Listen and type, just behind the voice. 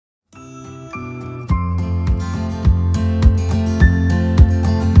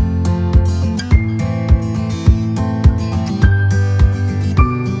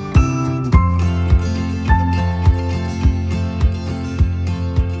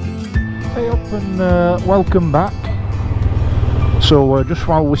Hey up and welcome back. So just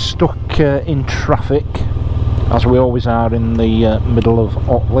while we're stuck in traffic, as we always are in the middle of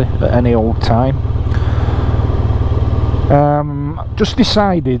Otley at any old time, just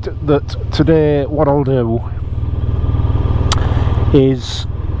decided that today what I'll do is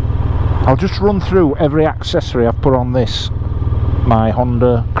I'll just run through every accessory I've put on this, my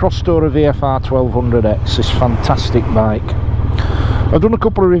Honda Crosstourer VFR 1200X, this fantastic bike. I've done a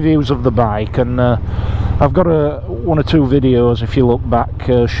couple of reviews of the bike, and I've got one or two videos, if you look back,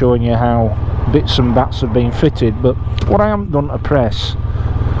 showing you how bits and bats have been fitted. But what I haven't done to press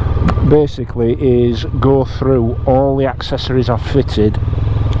basically is go through all the accessories I've fitted,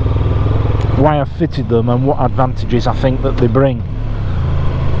 why I've fitted them, and what advantages I think that they bring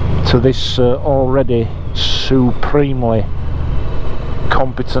to this already supremely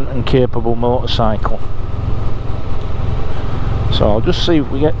competent and capable motorcycle. So I'll just see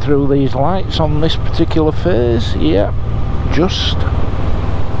if we get through these lights on this particular phase. Yeah, just.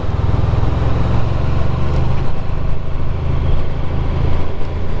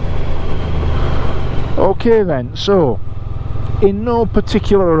 Okay then, so in no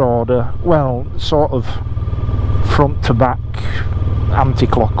particular order, well, sort of front to back,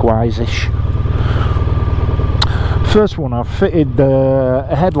 anti-clockwise-ish. First one, I've fitted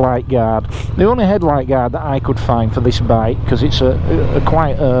a headlight guard. The only headlight guard that I could find for this bike, because it's a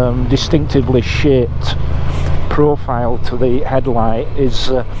quite distinctively shaped profile to the headlight, is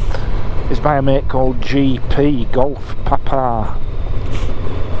by a mate called GP, Golf Papa.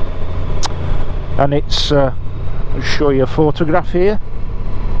 And it's, I'll show you a photograph here.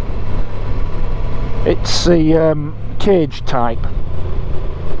 It's the cage type.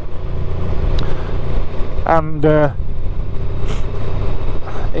 And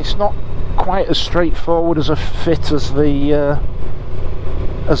it's not quite as straightforward as a fit as the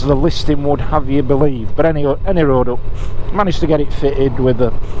listing would have you believe, but any road up, managed to get it fitted with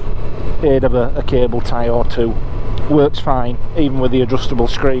the aid of a cable tie or two. Works fine, even with the adjustable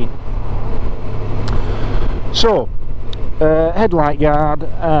screen. So headlight guard,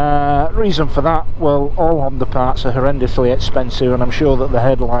 reason for that, well, all Honda parts are horrendously expensive, and I'm sure that the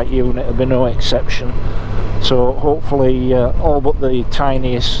headlight unit will be no exception. So hopefully all but the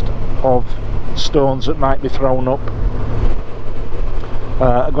tiniest of stones that might be thrown up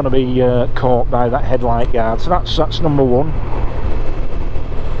are going to be caught by that headlight guard. So that's number one.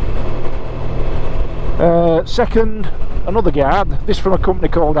 Second, another guard, this from a company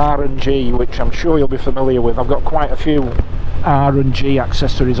called R&G, which I'm sure you'll be familiar with. I've got quite a few R&G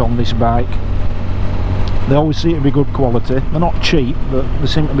accessories on this bike. They always seem to be good quality. They're not cheap, but they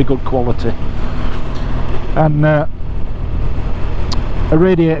seem to be good quality. And a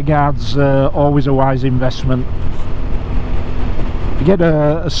radiator guard's always a wise investment. If you get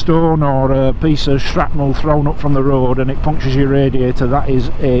a stone or a piece of shrapnel thrown up from the road and it punctures your radiator, that is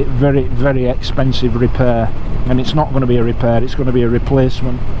a very, very expensive repair. And it's not going to be a repair, it's going to be a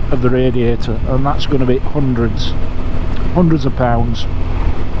replacement of the radiator, and that's going to be hundreds of pounds,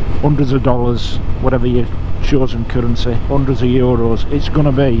 hundreds of dollars, whatever your chosen currency, hundreds of euros. It's going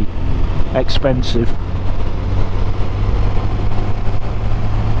to be expensive.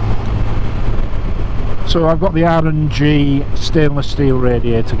 So I've got the R&G stainless steel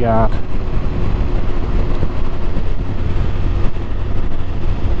radiator guard.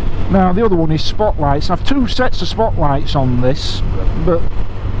 Now the other one is spotlights. I have two sets of spotlights on this, but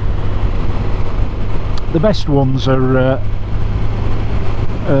the best ones are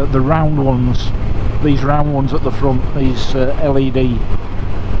the round ones. These round ones at the front, these LED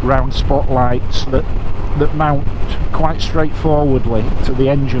round spotlights that mount quite straightforwardly to the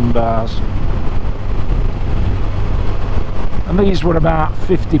engine bars. And these were about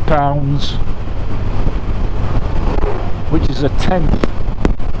 £50, which is a tenth,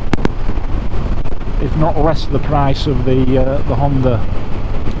 if not less, the price of the Honda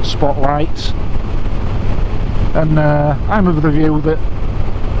spotlights. And I'm of the view that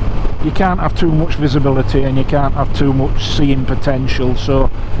you can't have too much visibility and you can't have too much seeing potential, so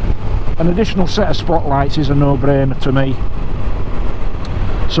an additional set of spotlights is a no-brainer to me.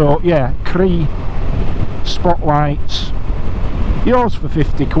 So yeah, Cree spotlights, yours for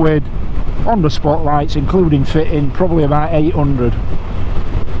 50 quid. Honda spotlights including fitting probably about 800.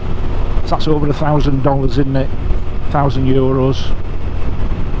 So that's over $1,000, isn't it? 1,000 euros.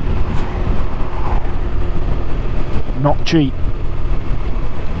 Not cheap.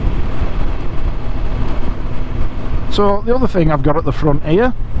 So the other thing I've got at the front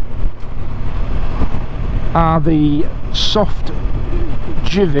here are the soft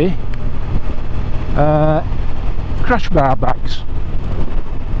Jivy crash bar backs.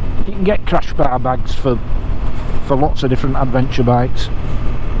 You can get crash bar bags for lots of different adventure bikes.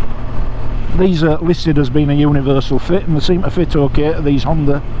 These are listed as being a universal fit, and they seem to fit okay to these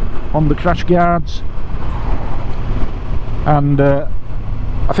Honda crash guards. And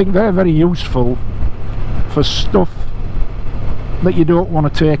I think they're very useful for stuff that you don't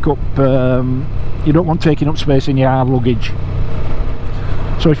want to take up. You don't want taking up space in your hard luggage.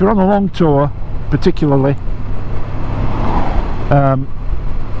 So if you're on a long tour, particularly,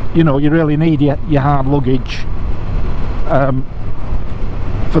 you know, you really need your hard luggage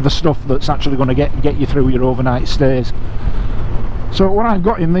for the stuff that's actually going to get you through your overnight stays. So what I've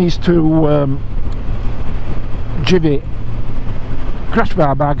got in these two Jivi crash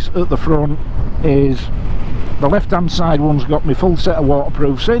bar bags at the front is the left hand side one's got my full set of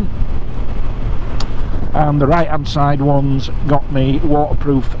waterproofs in, and the right hand side one's got me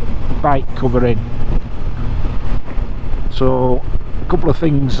waterproof bike cover in. So a couple of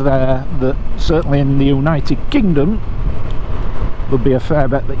things there that certainly in the United Kingdom there'll be a fair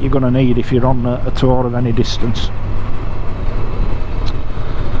bit that you're going to need if you're on a tour of any distance.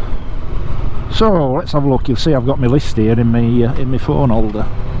 So let's have a look. You'll see I've got my list here in my phone holder.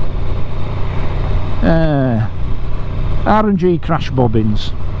 R&G crash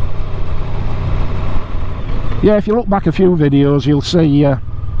bobbins. Yeah, if you look back a few videos, you'll see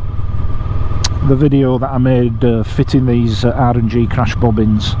the video that I made fitting these R&G crash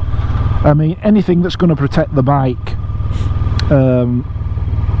bobbins. I mean, anything that's going to protect the bike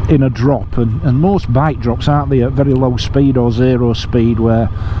in a drop, and most bike drops, aren't they, at very low speed or zero speed, where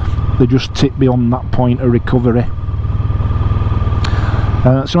they just tip beyond that point of recovery.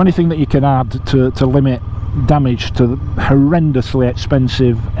 So anything that you can add to limit damage to the horrendously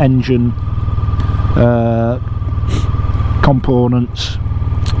expensive engine components,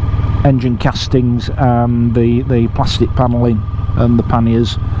 engine castings, and the plastic panelling and the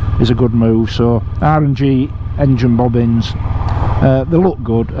panniers is a good move. So R&G engine bobbins, they look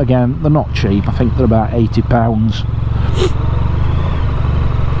good. Again, they're not cheap. I think they're about £80,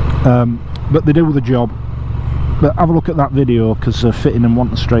 but they do the job. But have a look at that video, because fitting them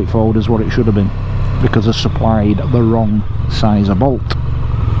wasn't as straightforward as what it should have been, because I supplied the wrong size of bolt.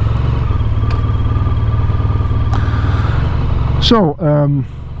 So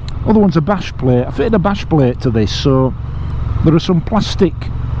other one's a bash plate. I fitted a bash plate to this, so there are some plastic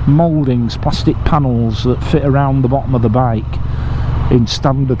mouldings, plastic panels that fit around the bottom of the bike in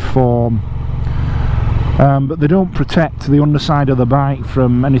standard form, but they don't protect the underside of the bike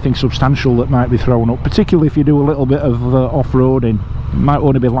from anything substantial that might be thrown up, particularly if you do a little bit of off-roading. It might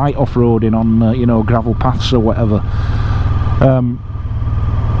only be light off-roading on you know, gravel paths or whatever.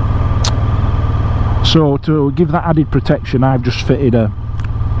 So to give that added protection, I've just fitted a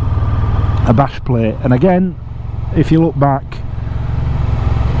bash plate. And again, if you look back,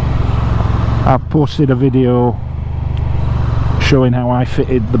 I've posted a video showing how I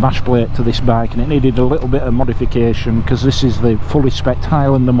fitted the bash plate to this bike, and it needed a little bit of modification, because this is the fully spec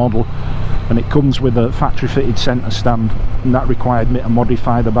Highlander model and it comes with a factory fitted centre stand, and that required me to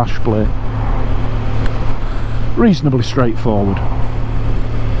modify the bash plate. Reasonably straightforward.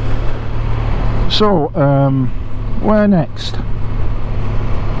 So where next?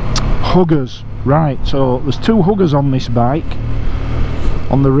 Huggers. Right, so there's two huggers on this bike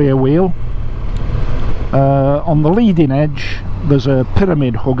on the rear wheel. On the leading edge there's a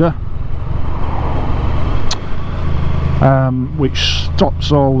pyramid hugger, which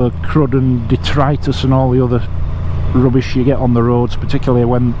stops all the crud and detritus and all the other rubbish you get on the roads, particularly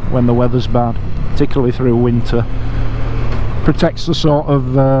when the weather's bad, particularly through winter. Protects the sort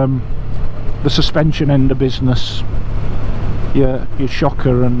of the suspension end of business, your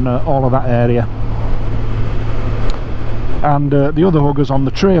shocker and all of that area. And the other hugger's on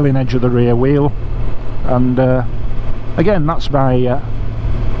the trailing edge of the rear wheel, and again, that's by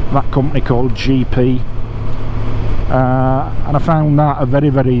that company called GP, and I found that a very,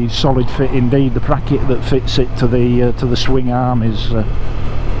 very solid fit indeed. The bracket that fits it to the swing arm is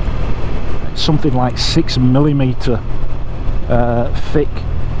something like 6mm thick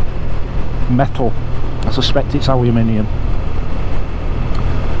metal. I suspect it's aluminium,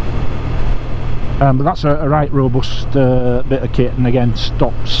 but that's a right robust bit of kit, and again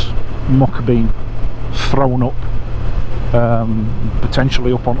stops muck being thrown up,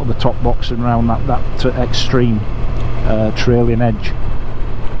 potentially up onto the top box and around that extreme trailing edge.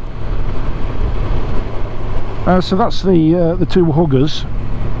 So that's the two huggers.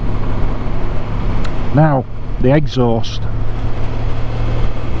 Now the exhaust,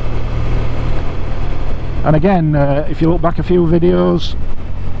 and again, if you look back a few videos,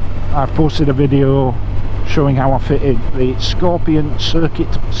 I've posted a video showing how I fitted the Scorpion circuit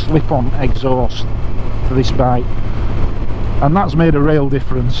slip-on exhaust to this bike, and that's made a real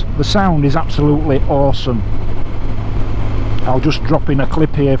difference. The sound is absolutely awesome. I'll just drop in a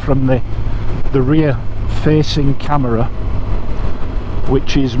clip here from the rear facing camera,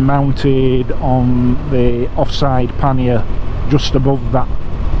 which is mounted on the offside pannier just above that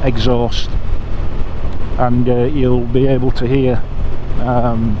exhaust, and you'll be able to hear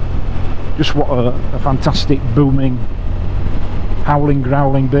just what a fantastic booming, howling,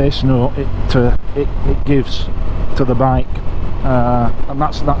 growling bass note it gives to the bike, and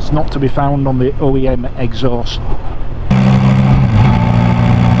that's not to be found on the OEM exhaust.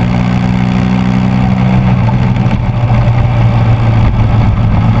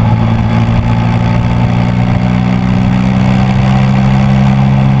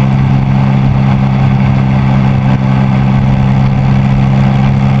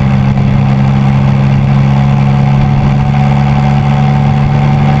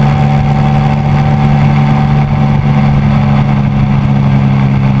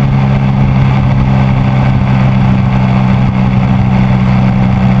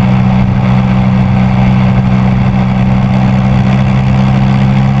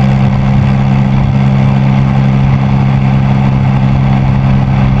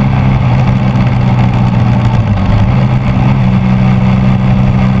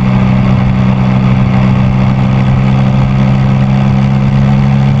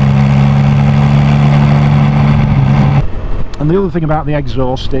 And the other thing about the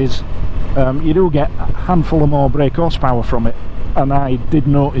exhaust is you do get a handful of more brake horsepower from it, and I did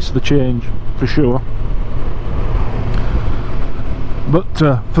notice the change for sure, but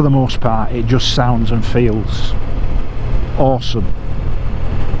for the most part it just sounds and feels awesome.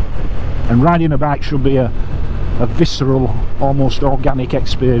 And riding a bike should be a visceral, almost organic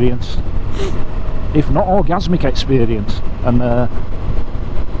experience, if not orgasmic experience, and that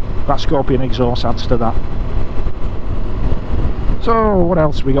Scorpion exhaust adds to that. So what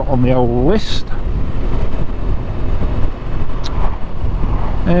else we got on the old list?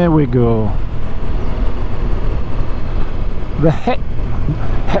 There we go. The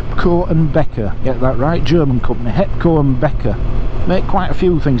Hepco and Becker, get that right, German company, Hepco and Becker. Make quite a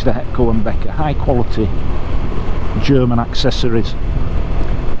few things to Hepco and Becker, high quality German accessories.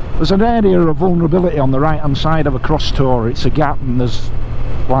 There's an area of vulnerability on the right hand side of a Crosstourer. It's a gap and there's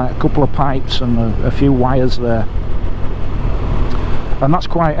like a couple of pipes and a few wires there, and that's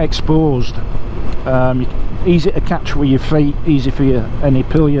quite exposed. Easy to catch with your feet, easy for any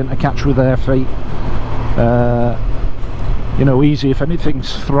pillion to catch with their feet, you know, easy if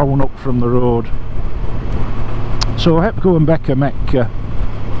anything's thrown up from the road. So Hepco and Becker make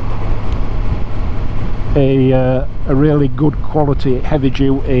a really good quality heavy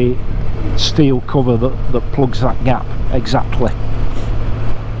duty steel cover that plugs that gap exactly.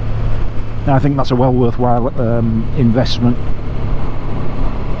 Now, I think that's a well worthwhile investment.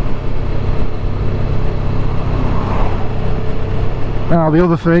 Now the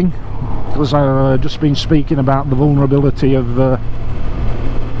other thing, because I've just been speaking about the vulnerability of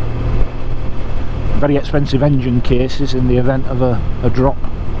very expensive engine cases in the event of a drop,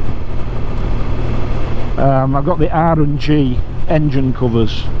 I've got the R&G engine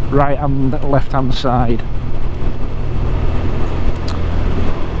covers, right and left hand side,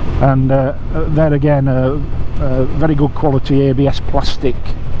 and there again very good quality ABS plastic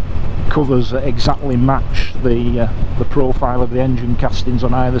covers that exactly match the profile of the engine castings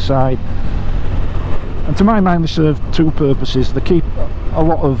on either side. And to my mind they serve two purposes. They keep a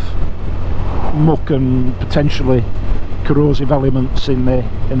lot of muck and potentially corrosive elements in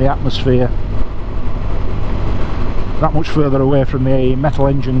the atmosphere that much further away from the metal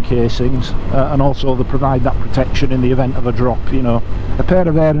engine casings, and also they provide that protection in the event of a drop. You know, a pair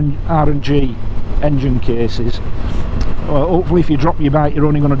of R&G engine cases, well, hopefully if you drop your bike you're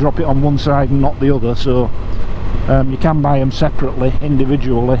only going to drop it on one side and not the other, so you can buy them separately,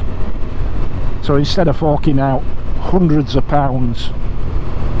 individually. So instead of forking out hundreds of pounds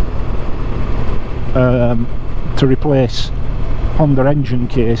to replace Honda engine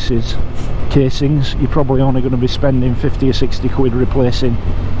casings, you're probably only going to be spending 50 or 60 quid replacing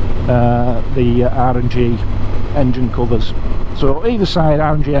the R&G engine covers. So either side,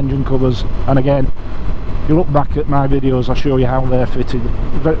 R&G engine covers, and again, if you look back at my videos I'll show you how they're fitted.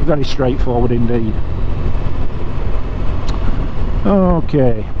 Very, very straightforward indeed.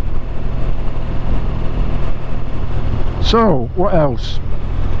 Okay, so what else?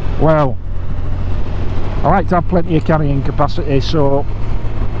 Well, I like to have plenty of carrying capacity, so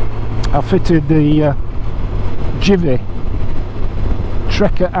I fitted the Jivi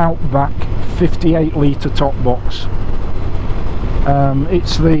Trekker Outback 58 litre top box.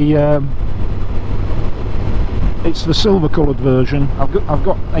 It's the silver coloured version. I've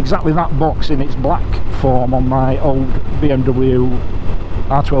got exactly that box in its black form on my old BMW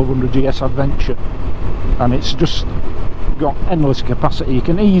R1200 GS Adventure, and it's just got endless capacity. You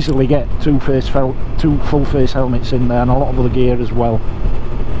can easily get two full face helmets in there and a lot of other gear as well,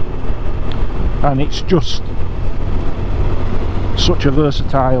 and it's just such a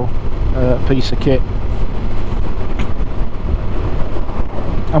versatile piece of kit.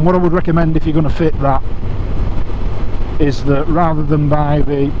 And what I would recommend if you're going to fit that is that rather than buy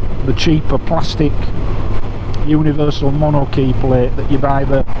the cheaper plastic universal mono key plate, that you buy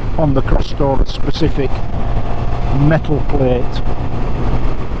the Honda Crosstourer specific metal plate,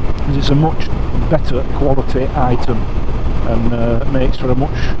 because it's a much better quality item and makes for a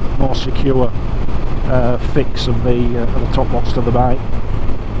much more secure fix of the top box to the bike.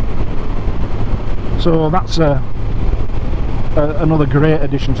 So that's another great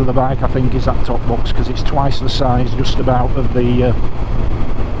addition to the bike, I think, is that top box, because it's twice the size just about of the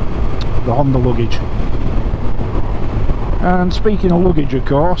Honda luggage. And speaking of luggage, of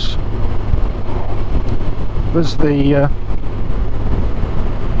course, there's the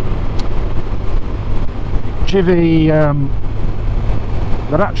Jivy,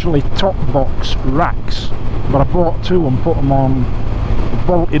 they're actually top box racks, but I bought two and put them on,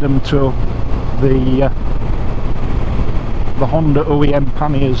 bolted them to the Honda OEM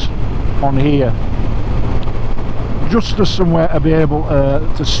panniers on here, just as somewhere to be able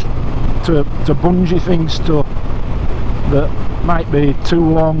to bungee things to that might be too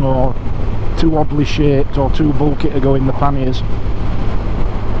long or too oddly shaped or too bulky to go in the panniers.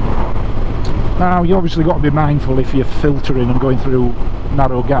 Now you obviously got to be mindful if you're filtering and going through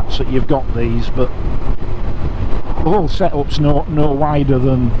narrow gaps that you've got these, but the whole setup's no wider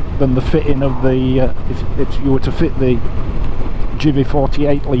than the fitting of the if you were to fit the Jivy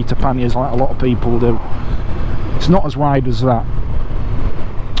 48 litre panniers like a lot of people do. It's not as wide as that,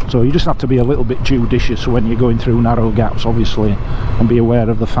 so you just have to be a little bit judicious when you're going through narrow gaps, obviously, and be aware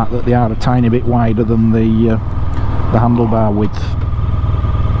of the fact that they are a tiny bit wider than the handlebar width.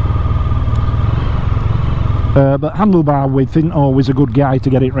 But handlebar width isn't always a good guide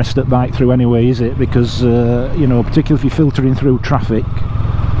to get it rest at bike through anyway, is it? Because you know, particularly if you're filtering through traffic,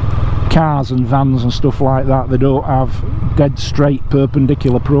 cars and vans and stuff like that, they don't have dead straight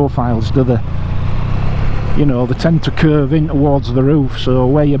perpendicular profiles, do they? You know, they tend to curve in towards the roof, so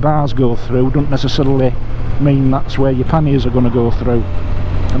where your bars go through don't necessarily mean that's where your panniers are going to go through,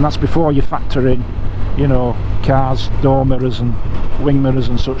 and that's before you factor in, you know, cars, door mirrors and wing mirrors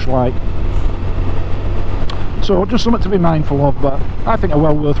and such like. So just something to be mindful of, but I think a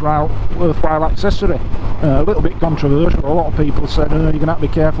well worthwhile accessory. A little bit controversial. A lot of people said, oh, you're going to have to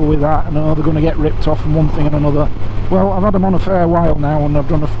be careful with that, and oh, they're going to get ripped off and one thing and another. Well, I've had them on a fair while now, and I've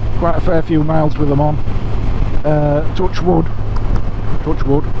done quite a fair few miles with them on. Touch wood,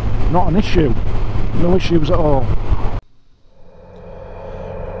 not an issue. No issues at all.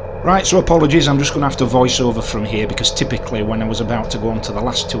 Right, so apologies, I'm just going to have to voice over from here, because typically when I was about to go on to the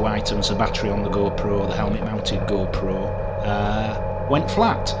last two items, the battery on the GoPro, the helmet mounted GoPro, went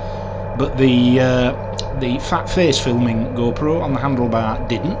flat. But the fat face filming GoPro on the handlebar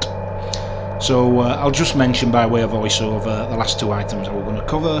didn't. So I'll just mention by way of voiceover the last two items I was going to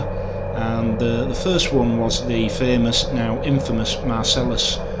cover. And the first one was the famous, now infamous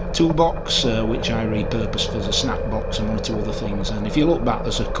Marcellus toolbox, which I repurposed as a snack box and one or two other things. And if you look back,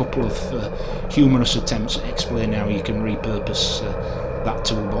 there's a couple of humorous attempts at explaining how you can repurpose that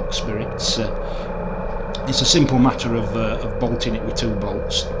toolbox, but it's a simple matter of bolting it with two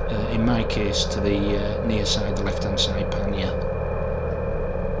bolts, in my case to the near side, the left hand side pannier.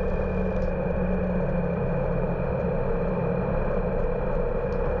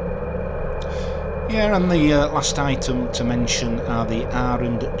 Yeah, and the last item to mention are the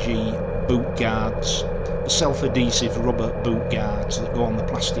R&G boot guards, the self-adhesive rubber boot guards that go on the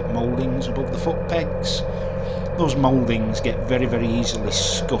plastic mouldings above the foot pegs. Those mouldings get very, very easily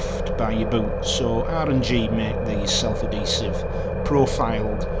scuffed by your boots, so R&G make these self-adhesive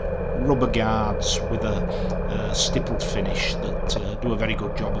profiled rubber guards with a stippled finish that do a very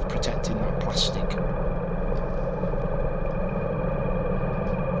good job of protecting that plastic.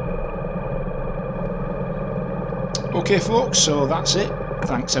 Okay folks, so that's it.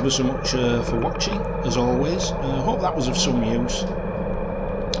 Thanks ever so much for watching, as always. Hope that was of some use.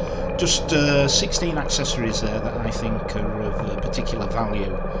 Just 16 accessories there that I think are of particular value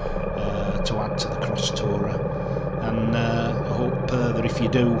to add to the Crosstourer, and I hope that if you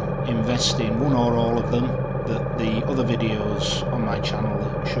do invest in one or all of them, that the other videos on my channel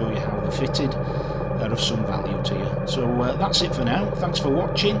that show you how they're fitted are of some value to you. So that's it for now. Thanks for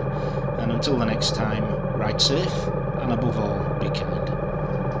watching, and until the next time, ride safe and above all, be kind.